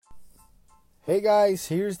Hey guys,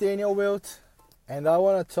 here's Daniel Wilt, and I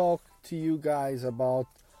want to talk to you guys about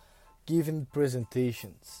giving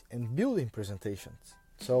presentations and building presentations.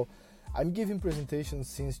 So, I'm giving presentations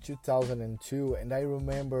since 2002, and I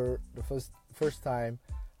remember the first time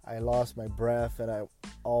I lost my breath and I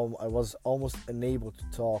was almost unable to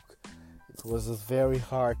talk. It was a very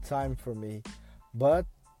hard time for me, but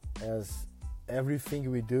as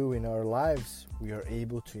everything we do in our lives, we are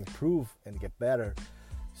able to improve and get better.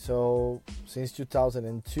 So since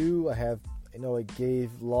 2002, I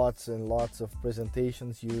gave lots and lots of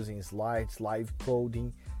presentations using slides, live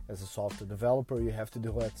coding. As a software developer, you have to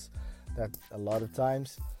do that a lot of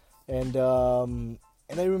times, and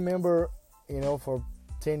I remember, for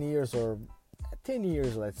 10 years,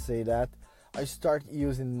 let's say that I start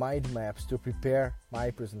using mind maps to prepare my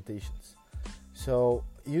presentations. So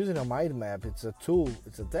using a mind map, it's a tool,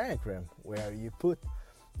 it's a diagram where you put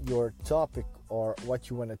your topic or what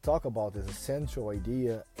you want to talk about as a central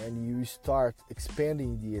idea, and you start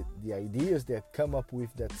expanding the ideas that come up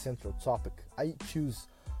with that central topic. I choose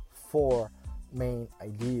 4 main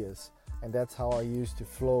ideas, and that's how I used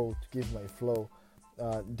to give my flow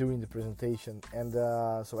during the presentation. And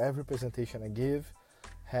so every presentation I give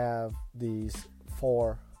have these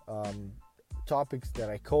 4 topics that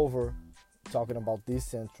I cover, talking about this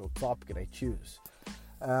central topic that I choose.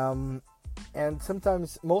 And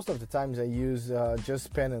sometimes, most of the times, I use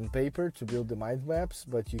just pen and paper to build the mind maps,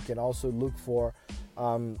 but you can also look for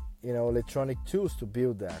electronic tools to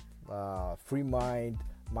build that. FreeMind,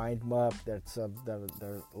 mind map, there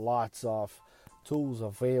are lots of tools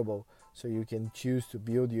available, so you can choose to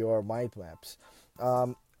build your mind maps.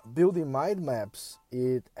 Building mind maps,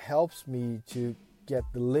 it helps me to get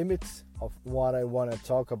the limits of what I want to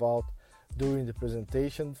talk about during the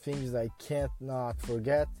presentation, things I can't not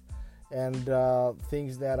forget, and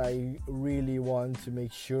things that I really want to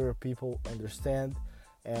make sure people understand,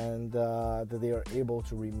 and that they are able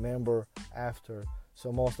to remember after.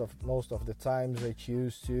 So most of the times I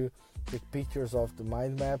choose to take pictures of the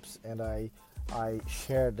mind maps, and I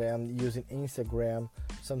share them using Instagram,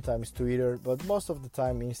 sometimes Twitter, but most of the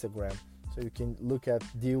time Instagram. So you can look at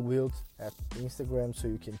DWilt at Instagram, so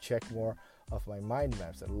you can check more of my mind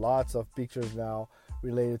maps. And lots of pictures now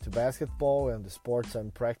related to basketball and the sports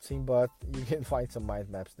I'm practicing, but you can find some mind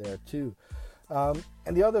maps there too. And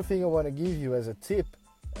the other thing I want to give you as a tip,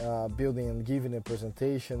 building and giving a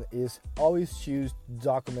presentation, is always choose to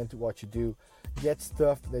document what you do. Get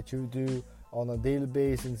stuff that you do on a daily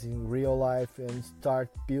basis in real life and start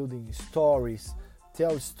building stories.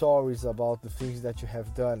 Tell stories about the things that you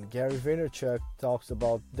have done. Gary Vaynerchuk talks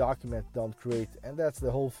about document, don't create, and that's the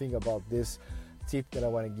whole thing about this tip that I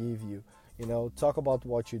want to give you. Talk about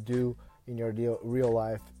what you do in your real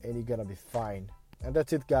life, and you're gonna be fine. And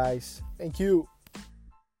that's it, guys. Thank you.